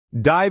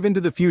Dive into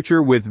the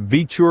future with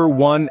VITURE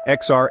One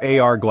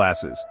XR AR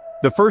glasses.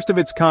 The first of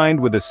its kind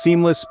with a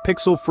seamless,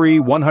 pixel-free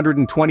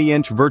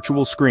 120-inch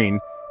virtual screen,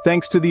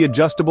 thanks to the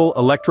adjustable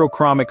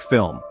Electrochromic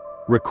film.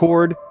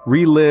 Record,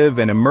 relive,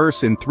 and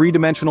immerse in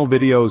three-dimensional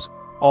videos,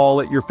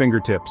 all at your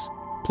fingertips.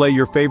 Play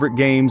your favorite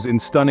games in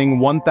stunning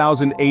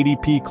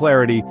 1080p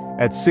clarity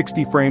at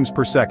 60 frames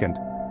per second.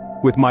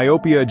 With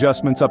myopia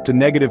adjustments up to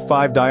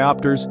 -5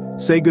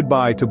 diopters, say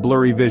goodbye to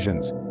blurry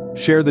visions.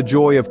 Share the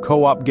joy of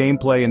co-op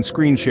gameplay and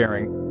screen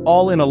sharing,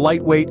 all in a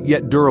lightweight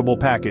yet durable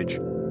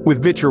package.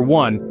 With VITURE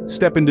One,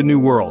 step into new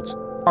worlds.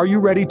 Are you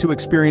ready to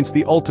experience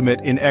the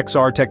ultimate in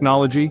XR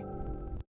technology?